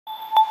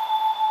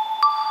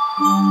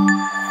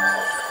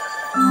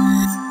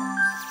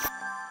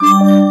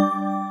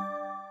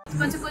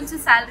కొంచెం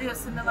సాలరీ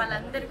వస్తుంది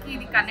వాళ్ళందరికీ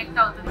ఇది కనెక్ట్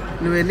అవుతుంది.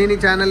 నువ్వు ఎన్ని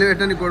ఛానల్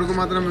పెట్టినా నీ కొడుకు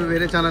మాత్రం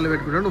వేరే ఛానల్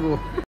పెట్టుకుంటావు నువ్వు.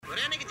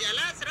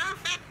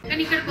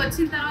 కానీ ఇక్కడికి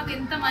వచ్చిన తర్వాత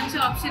ఎంత మంచి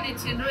ఆప్షన్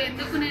ఇచ్చిండ్రు,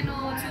 ఎందుకు నేను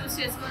చూస్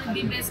చేసుకొని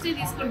ది బెస్ట్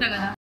తీసుకుంటా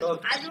కదా.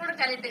 అది కూడా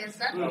కరెక్ట్ కదా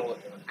సార్,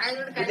 అది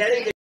కూడా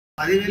కరెక్ట్.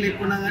 10,000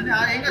 ఎక్కువ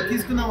కానీ ఏంగా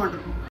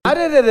తీసుకుందామంటారు.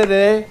 అరే రే రే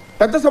రే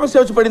పెద్ద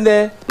సమస్య వచ్చి పడిందే.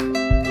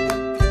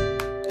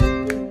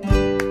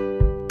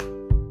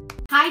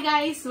 Hi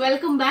guys,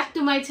 welcome back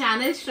to my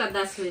channel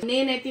శ్రద్ధాస్విష్.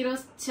 నేనైతే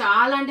ఈరోజు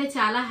చాలా అంటే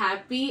చాలా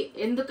హ్యాపీ,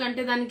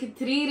 ఎందుకంటే దానికి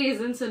 3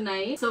 రీజన్స్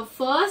ఉన్నాయి. సో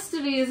ఫస్ట్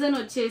రీజన్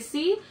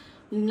వచ్చేసి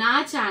నా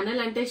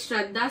ఛానల్ అంటే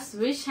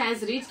శ్రద్ధాస్విష్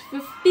హ్యాస్ రీచ్డ్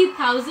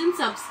 50,000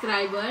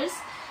 సబ్స్క్రైబర్స్.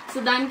 సో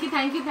దానికి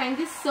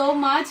థ్యాంక్ యూ సో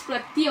మచ్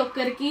ప్రతి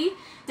ఒక్కరికి.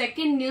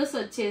 సెకండ్ న్యూస్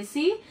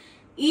వచ్చేసి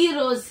ఈ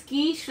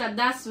రోజుకి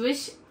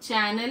శ్రద్ధాస్విష్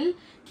ఛానల్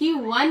కి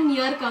 1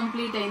 year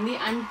కంప్లీట్ అయింది.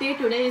 అంటే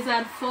today is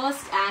our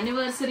first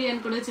anniversary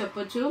అని కూడా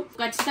చెప్పొచ్చు.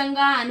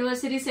 ఖచ్చితంగా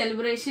యానివర్సరీ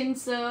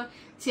సెలబ్రేషన్స్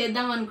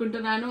చేద్దాం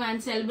అనుకుంటున్నాను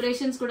అండ్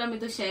సెలబ్రేషన్స్ కూడా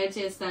మీతో షేర్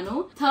చేస్తాను.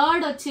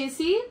 థర్డ్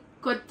వచ్చేసి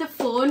కొత్త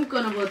ఫోన్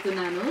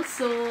కొనబోతున్నాను.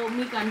 సో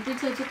మీకు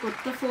అనిపించవచ్చు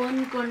కొత్త ఫోన్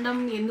కొనడం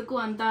ఎందుకు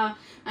అంత,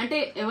 అంటే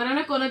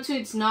ఎవరైనా కొనొచ్చు,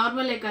 ఇట్స్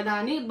నార్మలే కదా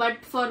అని. But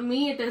for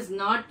me it is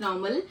not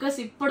normal. Because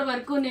ఇప్పటి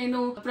వరకు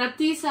నేను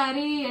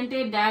ప్రతిసారి అంటే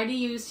డాడీ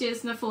యూజ్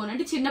చేసిన ఫోన్,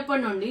 అంటే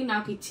చిన్నప్పటి నుండి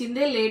నాకు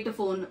ఇచ్చిందే లేట్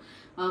ఫోన్,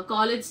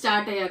 కాలేజ్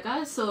స్టార్ట్ అయ్యాక.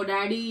 సో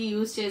డాడీ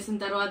యూజ్ చేసిన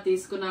తర్వాత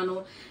తీసుకున్నాను.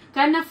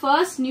 కానీ నా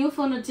ఫస్ట్ న్యూ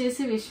ఫోన్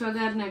వచ్చేసి విశ్వ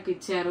గారు నాకు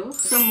ఇచ్చారు.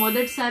 సో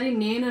మొదటిసారి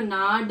నేను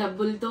నా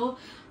డబ్బులతో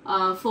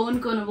ఫోన్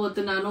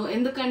కొనబోతున్నాను.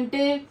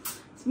 ఎందుకంటే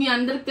మీ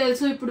అందరికి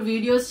తెలుసు ఇప్పుడు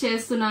వీడియోస్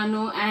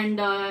చేస్తున్నాను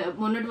అండ్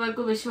మొన్నటి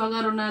వరకు విశ్వ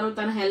గారు ఉన్నారు,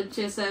 తను హెల్ప్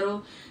చేశారు.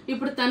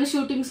 ఇప్పుడు తను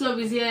షూటింగ్స్ లో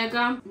బిజీ అయ్యాక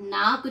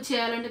నాకు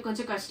చేయాలంటే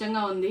కొంచెం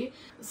కష్టంగా ఉంది.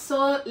 సో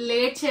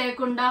లేట్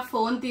చేయకుండా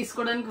ఫోన్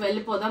తీసుకోవడానికి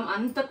వెళ్ళిపోదాం.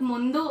 అంతకు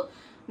ముందు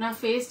నా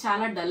ఫేస్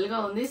చాలా డల్ గా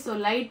ఉంది. సో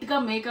లైట్ గా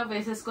మేకప్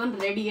వేసేసుకొని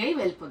రెడీ అయి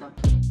వెళ్ళిపోదాం.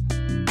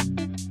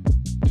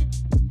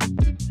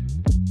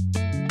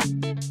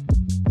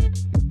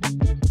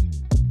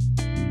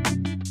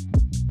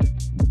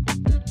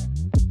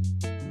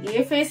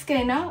 ఏ ఫేస్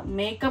కైనా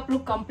మేకప్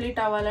లుక్ కంప్లీట్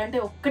అవ్వాలంటే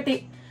ఒక్కటి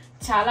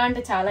చాలా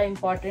అంటే చాలా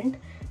ఇంపార్టెంట్.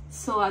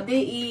 సో అదే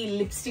ఈ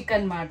లిప్స్టిక్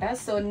అన్నమాట.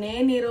 సో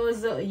నేను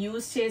ఈరోజు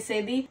యూజ్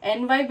చేసేది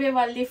NYBay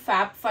వాళ్ళది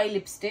ఫ్యాబ్ 5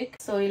 లిప్స్టిక్.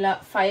 సో ఇలా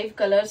 5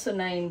 కలర్స్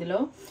ఉన్నాయి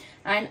ఇందులో.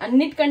 అండ్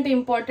అన్నిటికంటే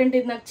ఇంపార్టెంట్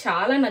ఇది నాకు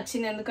చాలా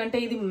నచ్చింది, ఎందుకంటే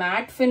ఇది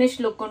మ్యాట్ ఫినిష్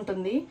లుక్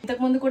ఉంటుంది.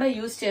 ఇంతకు ముందు కూడా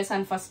యూజ్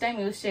చేశాను, ఫస్ట్ టైం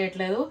యూజ్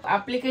చేయట్లేదు.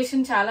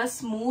 అప్లికేషన్ చాలా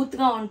స్మూత్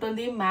గా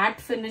ఉంటుంది,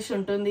 మ్యాట్ ఫినిష్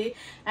ఉంటుంది.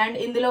 అండ్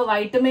ఇందులో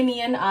vitamin E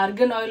and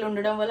organ oil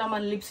ఉండడం వల్ల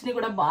మన లిప్స్ ని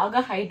కూడా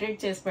బాగా హైడ్రేట్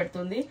చేసి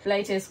పెడుతుంది.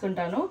 అప్లై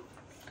చేసుకుంటాను.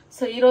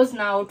 సో ఈ రోజు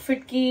నా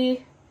అవుట్ఫిట్ కి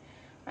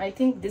I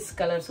think this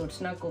colour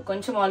suits. నాకు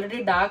కొంచెం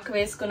ఆల్రెడీ డార్క్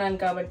వేసుకున్నాను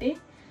కాబట్టి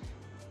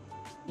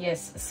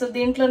ఎస్. సో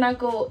దీంట్లో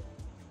నాకు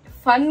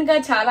ఫన్ గా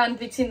చాలా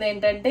అనిపించింది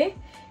ఏంటంటే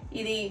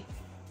ఇది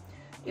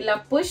ఇలా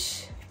push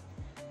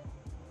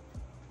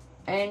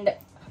and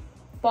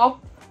pop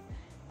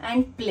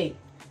and play.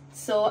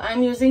 So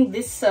I'm using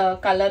this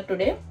colour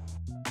today.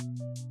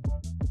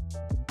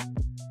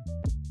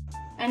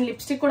 And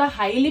lipstick కూడా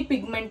హైలీ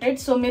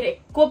పిగ్మెంటెడ్. సో మీరు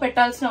ఎక్కువ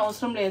పెట్టాల్సిన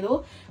అవసరం లేదు,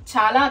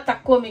 చాలా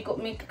తక్కువ.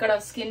 మీకు ఇక్కడ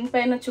స్కిన్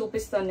పైన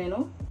చూపిస్తాను నేను.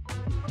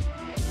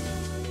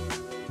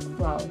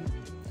 వావ్.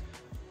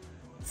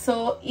 సో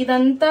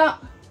ఇదంతా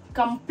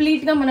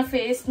కంప్లీట్ గా మన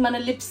ఫేస్, మన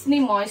లిప్స్ ని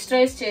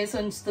మాయిశ్చరైజ్ చేసి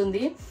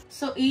ఉంచుతుంది.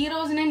 సో ఈ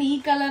రోజు నేను ఈ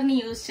కలర్ ని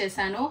యూజ్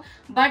చేశాను.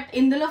 బట్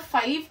ఇందులో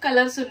 5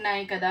 కలర్స్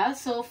ఉన్నాయి కదా.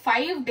 సో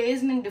 5 days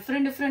నేను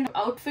డిఫరెంట్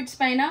అవుట్ఫిట్స్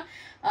పైన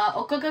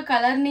ఒక్కొక్క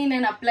కలర్ ని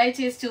నేను అప్లై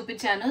చేసి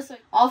చూపించాను. సో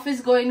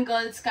ఆఫీస్ గోయింగ్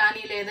గర్ల్స్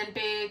కానీ,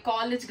 లేదంటే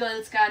కాలేజ్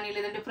గర్ల్స్ కానీ,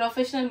 లేదంటే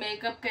ప్రొఫెషనల్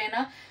మేకప్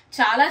కైనా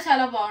చాలా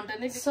చాలా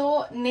బాగుంటుంది. సో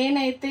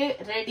నేనైతే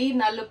రెడీ.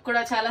 నా లుక్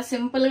కూడా చాలా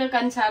సింపుల్ గా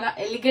కానీ చాలా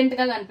ఎలిగెంట్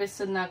గా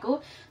కనిపిస్తుంది నాకు.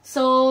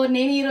 సో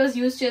నేను ఈ రోజు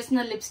యూజ్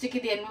చేసిన లిప్స్టిక్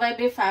ఇది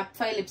NYBay ఫ్యాబ్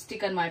 5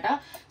 లిప్స్టిక్ అనమాట.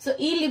 సో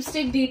ఈ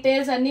లిప్స్టిక్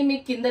డీటెయిల్స్ అన్ని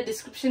మీకు కింద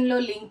డిస్క్రిప్షన్ లో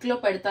లింక్ లో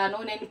పెడతాను.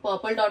 నేను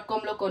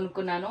purple.com లో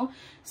కొనుక్కున్నాను.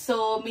 సో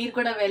మీరు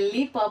కూడా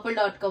వెళ్ళి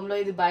purple.com లో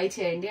ఇది బై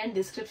చేయండి అండ్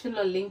డిస్క్రిప్షన్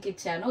లో లింక్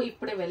ఇచ్చాను,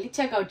 ఇప్పుడే వెళ్ళి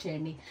చెక్అవుట్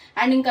చేయండి.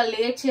 అండ్ ఇంకా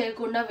లేట్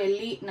చేయకుండా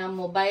వెళ్ళి నా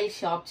మొబైల్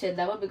షాప్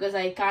చేద్దాము, because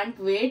I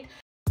can't wait.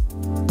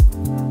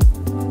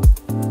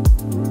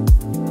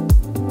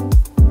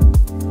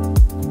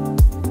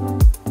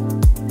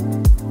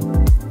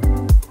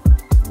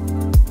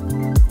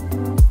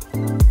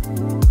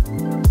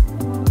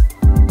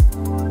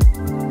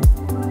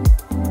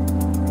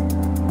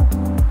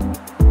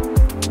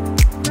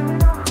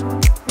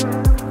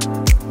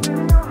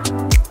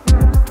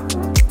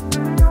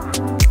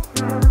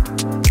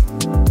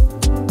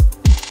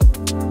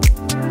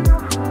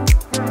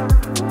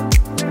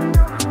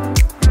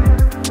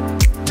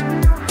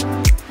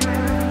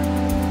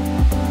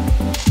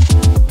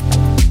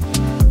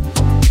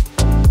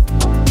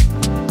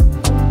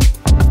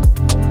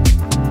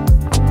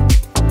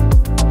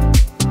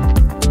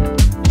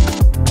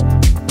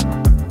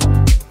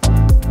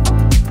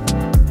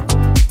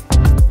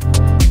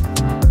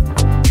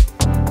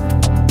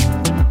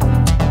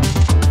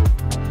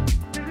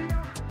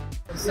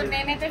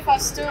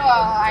 First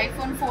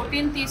iPhone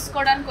 14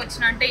 తీసుకోవడానికి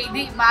వచ్చిన. అంటే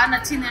ఇది బాగా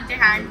నచ్చింది, అంటే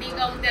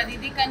హ్యాండీగా ఉంది అది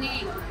ఇది. కానీ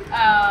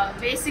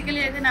బేసికలీ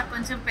అయితే నాకు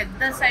కొంచెం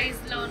పెద్ద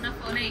సైజ్లో ఉన్న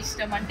ఫోనే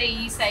ఇష్టం, అంటే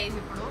ఈ సైజ్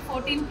ఇప్పుడు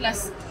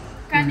 14+.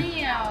 కానీ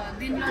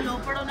దీనిలో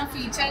లోపల ఉన్న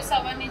ఫీచర్స్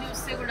అవన్నీ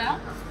చూస్తే కూడా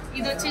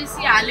ఇది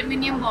వచ్చేసి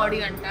అల్యూమినియం బాడీ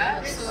అంట.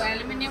 సో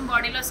అల్యూమినియం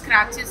బాడీలో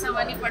స్క్రాచెస్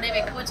అవన్నీ పడేవి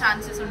ఎక్కువ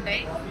ఛాన్సెస్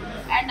ఉంటాయి,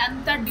 అండ్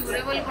అంత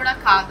డ్యూరబుల్ కూడా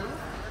కాదు.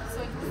 సో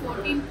ఇప్పుడు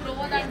 14 Pro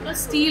దాంట్లో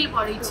steel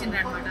body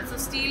ఇచ్చిందనమాట. So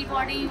steel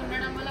body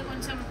ఉండడం వల్ల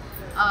కొంచెం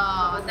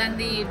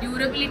దాని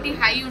డ్యూరబిలిటీ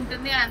హై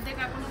ఉంటుంది.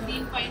 అంతేకాకుండా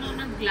దీనిపైన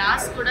ఉన్న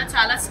గ్లాస్ కూడా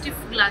చాలా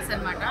స్టిఫ్ గ్లాస్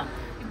అనమాట.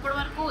 ఇప్పటి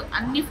వరకు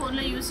అన్ని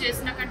ఫోన్లో యూజ్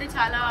చేసిన కంటే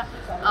చాలా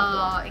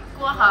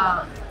ఎక్కువ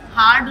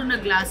హార్డ్ ఉన్న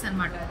గ్లాస్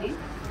అనమాట అది.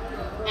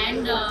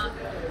 అండ్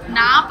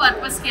నా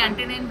పర్పస్కి,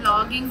 అంటే నేను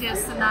బ్లాగింగ్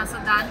చేస్తున్నా, సో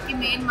దానికి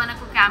మెయిన్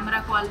మనకు కెమెరా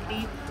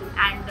క్వాలిటీ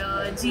అండ్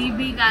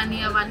జీబీ కానీ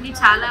అవన్నీ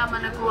చాలా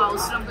మనకు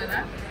అవసరం కదా.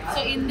 సో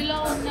ఇందులో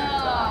ఉన్న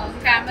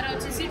కెమెరా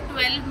వచ్చేసి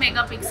 12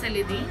 మెగాపిక్సెల్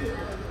ఇది.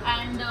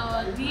 అండ్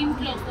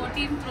దీంట్లో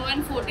 14 Pro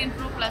and 14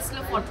 Pro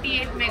Plusలో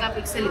 48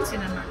 megapixel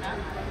ఇచ్చిందనమాట.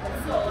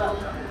 So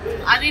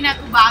అది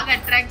నాకు బాగా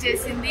అట్రాక్ట్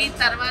చేసింది.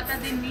 తర్వాత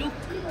దీని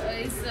look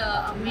is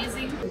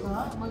amazing.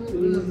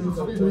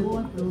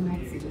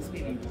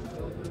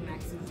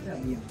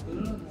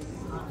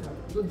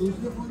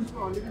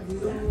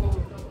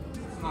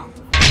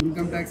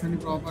 Income tax అన్ని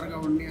ప్రాపర్గా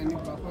ఉండి అన్ని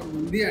ప్రాపర్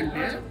ఉంది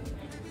అంటే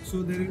so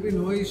there will be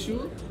no issue.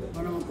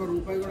 మనం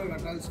 ₹1 కూడా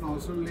కట్టాల్సిన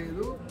అవసరం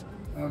లేదు.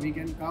 We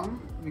can come,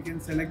 we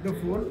can select the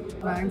phone.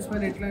 Banks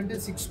పైన ఎట్లా అంటే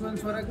 6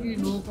 months వరకు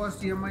నో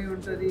కాస్ట్ ఈఎంఐ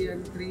ఉంటుంది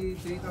అండ్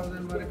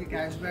 3,000 వరకు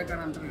క్యాష్ బ్యాక్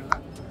అని అంటారు కదా.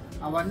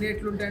 అవన్నీ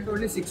ఎట్లుంటాయి అంటే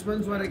ఓన్లీ 6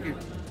 months వరకే.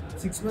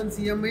 6 months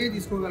ఈఎంఐ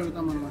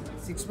తీసుకోగలుగుతాం అనమాట.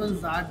 6 months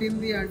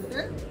దాటింది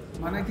అంటే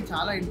మనకి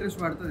చాలా ఇంట్రెస్ట్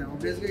పడుతుంది.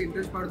 ఆబ్వియస్గా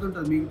ఇంట్రెస్ట్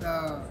పడుతుంటుంది మిగతా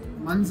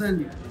మంత్స్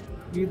అన్ని,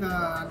 మిగతా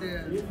అంటే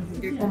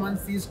ఇంకెక్కువ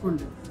మంత్స్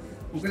తీసుకుంటే.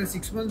 ఒకవేళ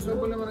 6 months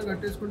లోపల మనం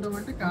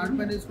కట్టేసుకుంటామంటే కార్డ్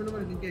పైన వేసుకుంటే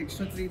మనకి ఇంకా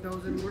ఎక్స్ట్రా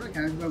 3,000 కూడా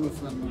క్యాష్ బ్యాక్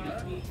వస్తుంది అనమాట.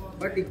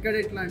 బట్ ఇక్కడ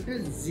ఎట్లా అంటే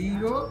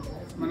జీరో,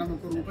 మనం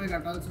 ₹1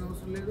 కట్టాల్సిన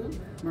అవసరం లేదు.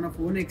 మన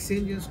ఫోన్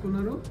ఎక్స్చేంజ్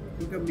చేసుకున్నారు,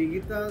 ఇంకా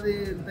మిగతాది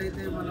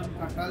ఎంతైతే మనం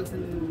కట్టాల్సి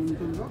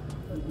ఉంటుందో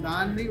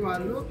దాన్ని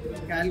వాళ్ళు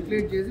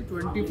క్యాల్కులేట్ చేసి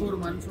 24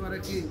 months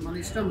వరకు మన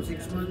ఇష్టం.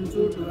 6 months,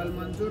 12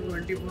 months,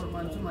 24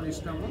 months మన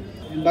ఇష్టము.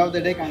 End of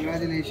the day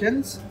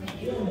congratulations,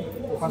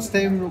 first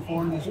time నువ్వు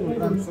ఫోన్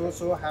తీసుకుంటున్నాను.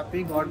 So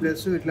happy, God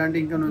bless you. ఇట్లాంటి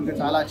ఇంకా నువ్వు ఇంకా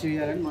చాలా అచీవ్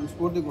చేయాలని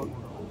మనస్ఫూర్తి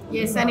కోరుకుంటున్నాను.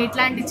 ఎస్, అని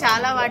ఇట్లాంటి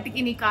చాలా వాటికి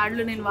నీ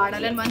కార్డులు నేను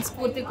వాడాలని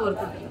మనస్ఫూర్తి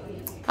కోరుకుంటున్నాను.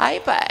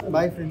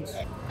 Bye friends.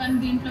 కానీ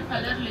దీంట్లో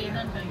కలర్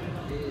లేదంట,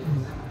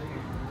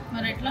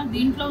 మరి ఎట్లా?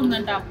 దీంట్లో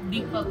ఉందంట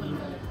డీప్ పర్పుల్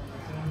కలర్.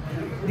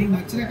 నీకు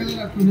నచ్చిన కలర్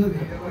అట్లా ఉన్నది,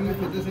 ఓన్లీ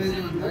పెద్ద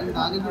సైజు ఉంది.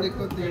 దానికి కూడా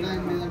ఎక్కువ తేడా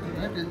ఏం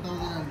లేదంటారా,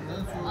 10,000 అంటారా.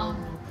 So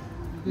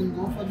you can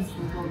go for this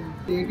 4,000.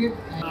 Take it.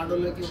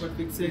 ఆటోలోకి ఒకటి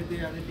ఫిక్స్ అయితే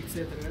అదే ఫిక్స్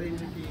అవుతారు కదా,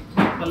 ఇంటికి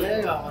కలరే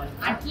కావాలి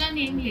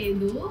అట్లానేం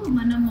లేదు.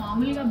 మనం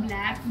మామూలుగా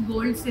బ్లాక్,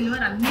 గోల్డ్,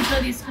 సిల్వర్ అన్నిట్లో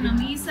తీసుకున్నాం.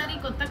 ఈసారి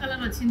కొత్త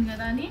కలర్ వచ్చింది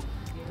కదా అని.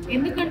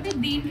 ఎందుకంటే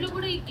దీంట్లో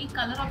కూడా ఈ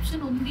కలర్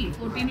ఆప్షన్ ఉంది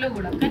 14లో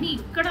కూడా, కానీ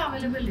ఇక్కడ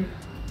అవైలబుల్ లేదు.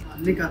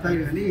 అన్ని కథలు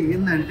కానీ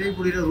ఏంటంటే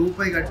ఇప్పుడు ఇలా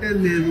 ₹1 కట్టేది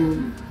లేదు,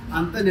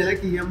 అంత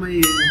నెలకి ఈఎంఐ.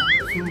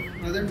 సో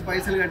ప్రజెంట్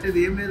పైసలు కట్టేది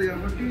ఏం లేదు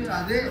కాబట్టి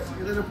అదే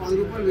ఏదైనా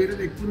 ₹10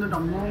 వేరేది ఎక్కువ ఉందంటే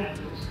అమ్మో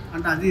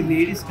అంటే అది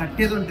లేడీస్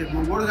కట్టేది ఉంటే,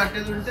 మగోడు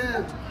కట్టేది ఉంటే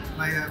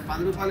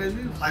 ₹10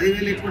 ఏంది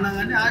 10,000 ఎక్కువ ఉన్నా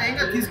కానీ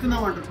ఇంకా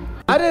తీసుకుందామంటారు.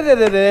 అరే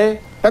రే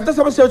పెద్ద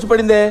సమస్య వచ్చి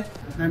పడిందే.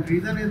 దాని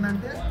రీజన్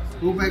ఏంటంటే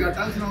 ₹1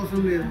 కట్టాల్సిన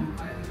అవసరం లేదు.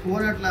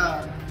 ఫోన్ అట్లా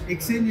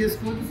ఎక్స్చేంజ్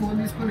చేసుకోవచ్చు, ఫోన్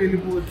తీసుకొని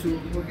వెళ్ళిపోవచ్చు.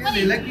 ఓకే,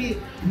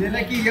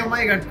 నెలకి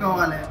ఈఎంఐ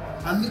కట్టుకోవాలి.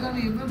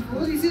 అందుకని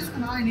ఫోన్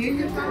తీసేసుకున్నా ఆయన ఏం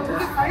చెప్తాను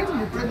ఓకే ఫైన్.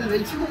 ఎప్పుడైతే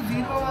తెలిసిందో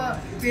జీరో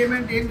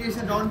పేమెంట్ ఏం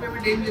చేశాను, డౌన్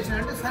పేమెంట్ ఏం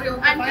చేశానంటే సరే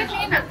ఓకే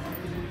ఫైన్.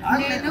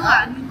 నేను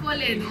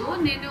అనుకోలేదు,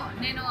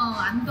 నేను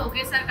అంత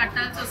ఒకేసారి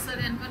కట్టాల్సి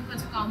వస్తుంది అనుకొని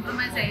కొంచెం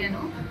కాంప్రమైజ్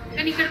అయ్యాను.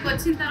 కానీ ఇక్కడికి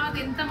వచ్చిన తర్వాత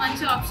ఎంత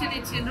మంచి ఆప్షన్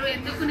ఇచ్చిండ్రు,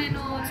 ఎందుకు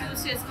నేను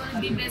చూస్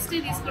చేసుకొని ది బెస్ట్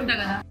తీసుకుంటా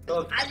కదా.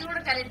 అది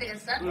కూడా కరెక్ట్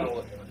కదా సార్,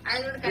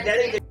 అది కూడా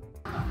కరెక్ట్.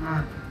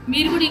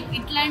 మీరు కూడా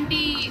ఇట్లాంటి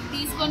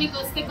తీసుకొని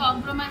వస్తే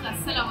కాంప్రమైజ్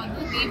అస్సలు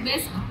అవ్వద్దు. ది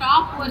బెస్ట్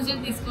టాప్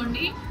వర్జన్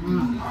తీసుకోండి.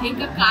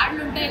 ఇంకా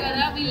కార్డులు ఉంటాయి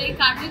కదా, వీళ్ళ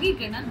కార్డులకి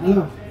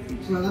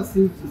ఇక్కడ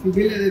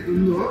సిబిల్ ఏదైతే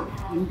ఉందో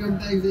ఇన్కమ్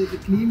ట్యాక్స్ అయితే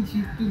క్లీన్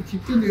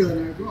చిట్ ఉంది కదా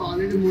నాకు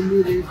ఆల్రెడీ ముందు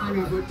చేసినా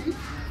కాబట్టి.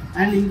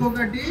 అండ్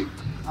ఇంకొకటి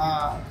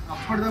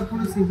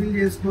అప్పటిదప్పుడు సిబిల్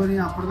చేసుకొని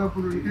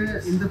అప్పటిదప్పుడు ఉంటే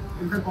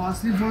ఇంత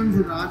కాస్ట్లీ ఫోన్స్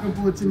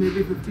రాకపోవచ్చు.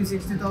 మేబీ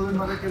 50,000-60,000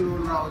 వరకే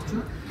లోన్ రావచ్చు.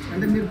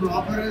 అంటే మీరు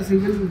ప్రాపర్గా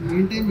సిబిల్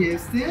మెయింటైన్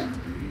చేస్తే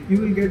యూ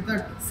విల్ గెట్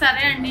దట్.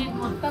 సరే అండి,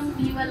 మొత్తం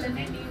నీ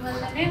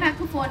వల్లనే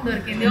నాకు ఫోన్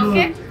దొరికింది.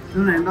 Okay,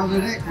 end of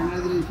the day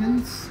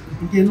congratulations.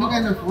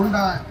 ఇంకెందుకైనా phone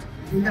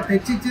ఇంకా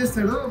తెచ్చి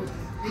ఇచ్చేస్తాడు.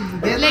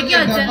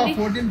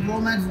 14 Pro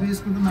Max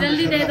తీసుకుంటున్నాను.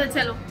 జల్దీ దేదో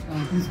చలో,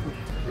 తీసుకో.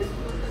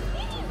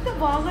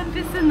 బాగా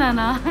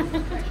అనిపిస్తుందానా?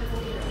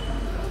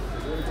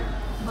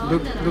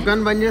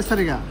 దుకాణం బంద్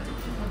చేస్తారు ఇక.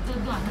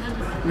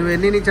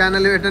 నువ్వు నీ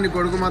ఛానల్ పెట్టా, నీ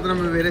కొడుకు మాత్రం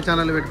వేరే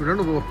ఛానల్ పెట్టుకుంటావు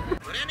నువ్వు.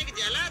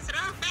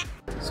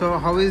 So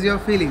how is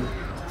your feeling?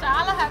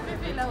 చాలా హ్యాపీ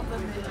ఫీల్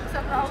అవుతుంది. It's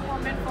a proud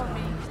moment for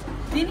me.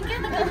 దీనికి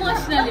ఎందుకు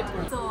ఎమోషనల్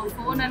ఇప్పుడు. సో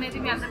ఫోన్ అనేది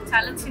మీ అందరికి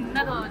చాలా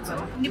చిన్నది కావచ్చు.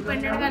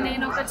 ఇండిపెండెంట్ గా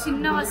నేను ఒక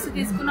చిన్న వస్తువు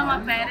తీసుకున్న మా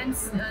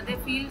parents they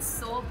feel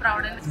so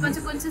proud. And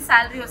కొంచెం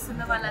శాలరీ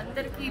వస్తుంది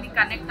వాళ్ళందరికీ ఇది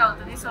కనెక్ట్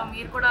అవుతుంది. సో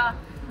మీరు కూడా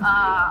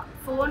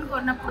ఫోన్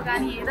కొన్నప్పుడు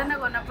కానీ ఏదైనా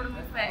కొన్నప్పుడు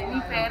మీ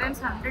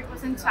పేరెంట్స్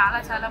 100% చాలా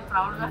చాలా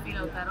ప్రౌడ్గా ఫీల్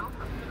అవుతారు.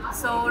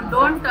 So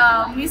don't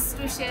miss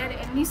to share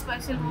any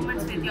special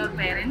moments with your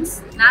parents.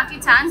 నాకు ఈ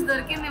ఛాన్స్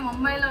దొరికింది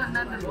ముంబైలో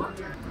ఉన్నందుకు.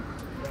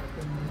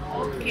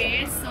 ఓకే,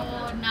 సో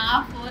నా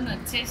ఫోన్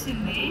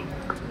వచ్చేసింది.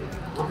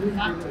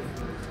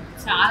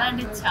 చాలా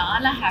అంటే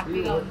చాలా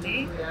హ్యాపీగా ఉంది.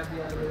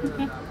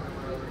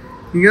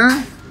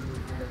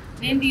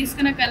 నేను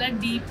తీసుకున్న కలర్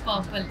డీప్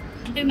పర్పుల్.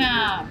 అంటే మా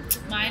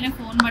ఆయన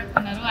ఫోన్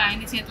పట్టుకున్నారు,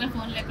 ఆయన చేతిలో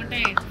ఫోన్ లేకుంటే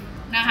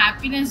నా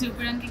హ్యాపీనెస్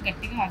చూపించడానికి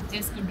గట్టిగా హక్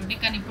చేసుకుంటుండే.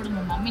 కానీ ఇప్పుడు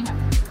మా మమ్మీ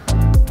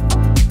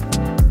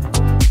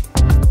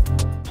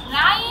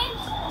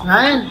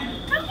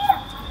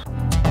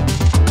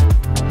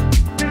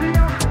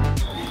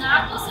నా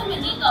కోసం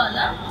ఎన్ని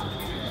కావాలా?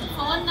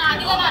 ఫోన్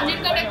నాది కదా,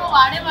 అన్నిటికంటే ఎక్కువ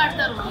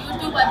వాడతారు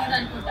యూట్యూబ్ అది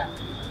అనుకుంటా.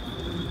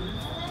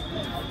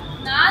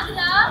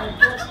 నాదిరా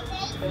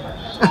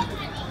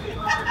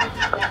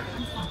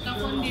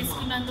ఫోన్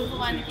తీసుకున్నందుకు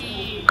వానికి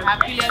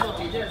హ్యాపీ లేదు.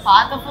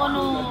 పాత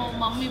ఫోను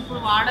మమ్మీ ఇప్పుడు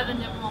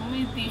వాడదని చెప్పి మమ్మీ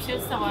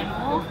తీసేస్తావాను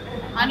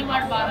అని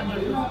వాడు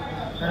బాధపడుతున్నాడు.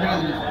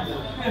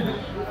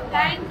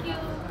 Thank you.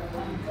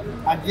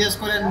 అది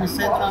చేసుకోలేదు, మిస్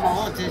అవుతున్నాను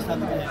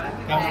వచ్చేసాను.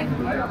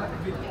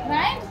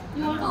 Right,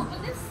 you want to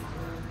open this?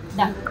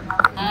 Done.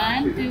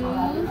 1 2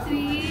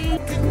 3.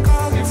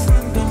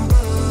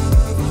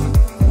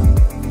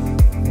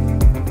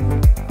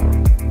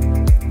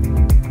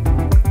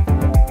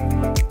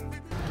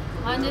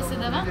 On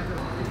చేసేదానా?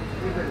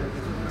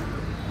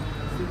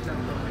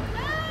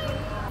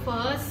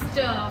 First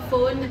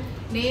phone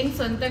నేను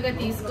సొంతంగా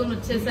తీసుకుని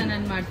వచ్చేసాను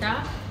అనమాట.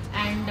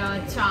 అండ్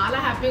చాలా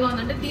హ్యాపీగా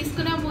ఉంది. అంటే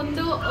తీసుకునే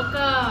ముందు ఒక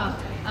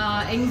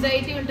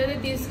ఎంగ్జైటీ ఉంటుంది,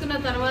 తీసుకున్న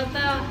తర్వాత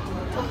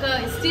ఒక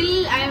still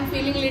I'm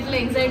feeling little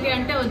anxiety.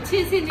 అంటే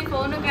వచ్చేసింది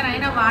ఫోన్ కానీ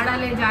అయినా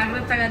వాడాలి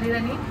జాగ్రత్తగా అది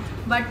అని.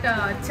 బట్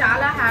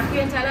చాలా హ్యాపీ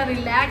అండ్ చాలా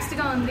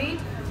రిలాక్స్డ్గా ఉంది.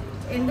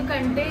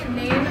 ఎందుకంటే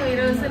నేను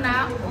ఈరోజు నా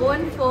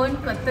ఓన్ ఫోన్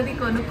కొత్తది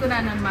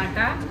కొనుక్కున్నాను అనమాట.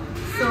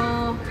 సో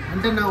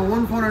అంటే నా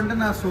ఓన్ ఫోన్ అంటే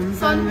నా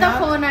సొంత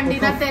ఫోన్ అండి.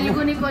 నా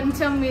తెలుగుని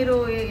కొంచెం మీరు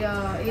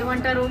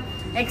ఏమంటారు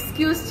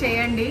ఎక్స్క్యూజ్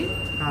చేయండి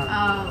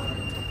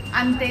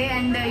అంతే.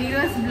 అండ్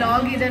ఈరోజు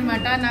బ్లాగ్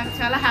ఇదనమాట. నాకు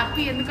చాలా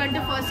హ్యాపీ ఎందుకంటే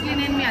ఫస్ట్లీ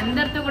నేను మీ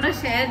అందరితో కూడా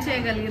షేర్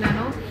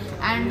చేయగలిగినాను.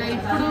 అండ్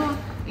ఇప్పుడు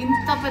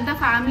ఇంత పెద్ద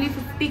ఫ్యామిలీ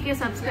 50K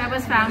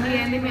సబ్స్క్రైబర్స్ ఫ్యామిలీ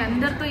అయింది. మీ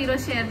అందరితో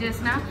ఈరోజు షేర్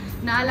చేసిన.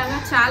 నాలాగా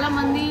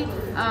చాలామంది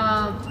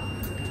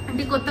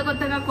అంటే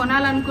కొత్తగా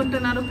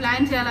కొనాలనుకుంటున్నారు,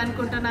 ప్లాన్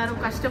చేయాలనుకుంటున్నారు.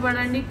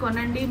 కష్టపడండి,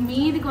 కొనండి,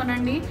 మీది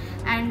కొనండి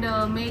and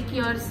make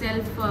your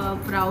self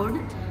proud.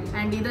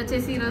 And ఇది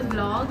వచ్చేసి ఈరోజు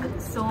బ్లాగ్.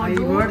 సో ఈ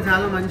వర్డ్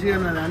చాలా మంచిగా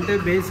ఉన్నది. అంటే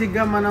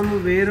బేసిక్గా మనము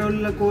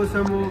వేరేళ్ళ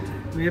కోసము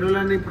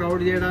వేరేళ్ళని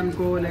ప్రౌడ్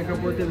చేయడానికో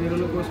లేకపోతే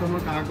వేరేళ్ళ కోసమో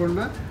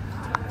కాకుండా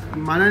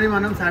మనని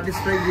మనం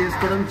సాటిస్ఫై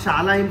చేసుకోవడం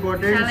చాలా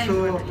ఇంపార్టెంట్. సో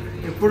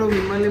ఎప్పుడు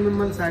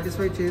మిమ్మల్ని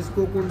సాటిస్ఫై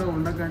చేసుకోకుండా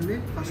ఉండకండి.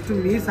 ఫస్ట్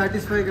మీరు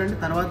సాటిస్ఫై కండి,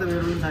 తర్వాత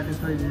వేరేళ్ళని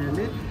సాటిస్ఫై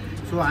చేయండి.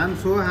 So I'm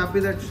so happy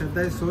that Shraddha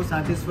is so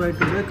satisfied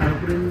today.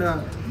 కడుపు నిండా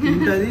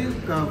ఉంటుంది,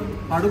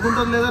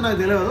 పడుకుంటుంది లేదో నాకు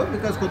తెలియదు.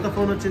 బికాస్ కొత్త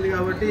ఫోన్ వచ్చింది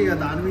కాబట్టి ఇక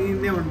దాని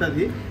మీదే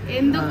ఉంటుంది.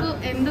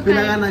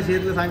 పిల్లగా నా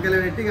చేతిలో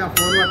సంఖ్యలు పెట్టి ఆ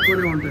ఫోన్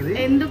పట్టుకునే ఉంటుంది.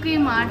 ఎందుకు ఈ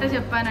మాట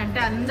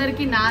చెప్పానంటే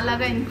అందరికీ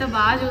నాలాగా ఇంత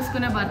బాగా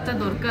చూసుకునే భర్త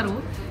దొరకరు.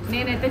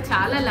 నేనైతే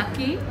చాలా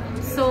లక్కీ.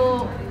 సో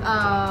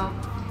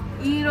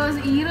ఈ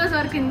రోజు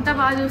వరకు ఇంత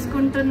బాగా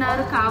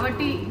చూసుకుంటున్నారు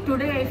కాబట్టి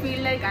టుడే ఐ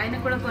ఫీల్ లైక్ ఆయన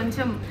కూడా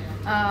కొంచెం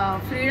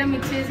ఫ్రీడమ్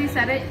ఇచ్చేసి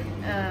సరే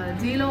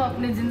జీలో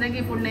అప్ని జిందగీ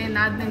ఇప్పుడు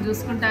నేను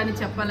చూసుకుంటా అని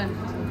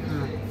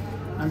చెప్పాలనుకుంటున్నాను.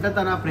 అంటే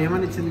తన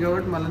ప్రేమని ఇచ్చింది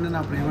కాబట్టి మళ్ళీ నేను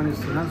నా ప్రేమని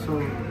ఇస్తున్నాను. So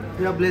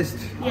you're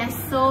blessed. Yes.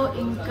 So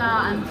ఇంకా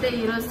అంతే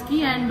ఈ రోజుకి.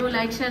 And do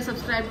like, share,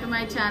 subscribe to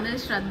my channel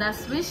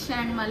శ్రద్ధాస్విష్.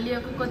 And మళ్ళీ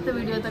ఒక కొత్త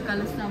వీడియోతో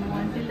కలుస్తాము.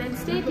 Until then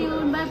stay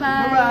tune. Bye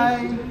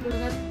bye.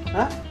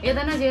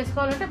 ఏదైనా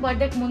చేసుకోవాలంటే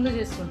బర్త్డేకి ముందు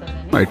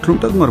చేసుకుంటాను.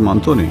 ఎట్లుంటది మరి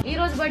మనతోని? ఈ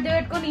రోజు బర్త్డే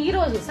పెట్టుకొని ఈ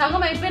రోజు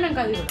సగం అయిపోయినాం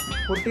కదా.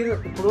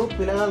 ఇప్పుడు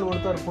పిల్లగాళ్ళు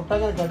కొడతారు,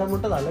 పుట్టగా గడ్డం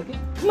ఉంటుంది వాళ్ళకి.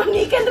 మరి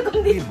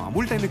నీకెందుకుంది?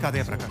 మామూలు టైం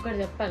కాదే ప్రకారం. ఒకటి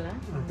చెప్పాలా,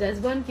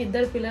 జజ్బాన్ కి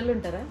 2 పిల్లలు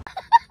ఉంటారా?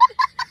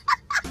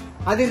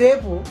 అది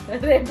రేపు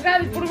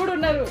కాదు, ఇప్పుడు కూడా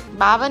ఉన్నారు.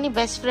 బావా నీ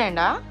బెస్ట్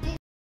ఫ్రెండా?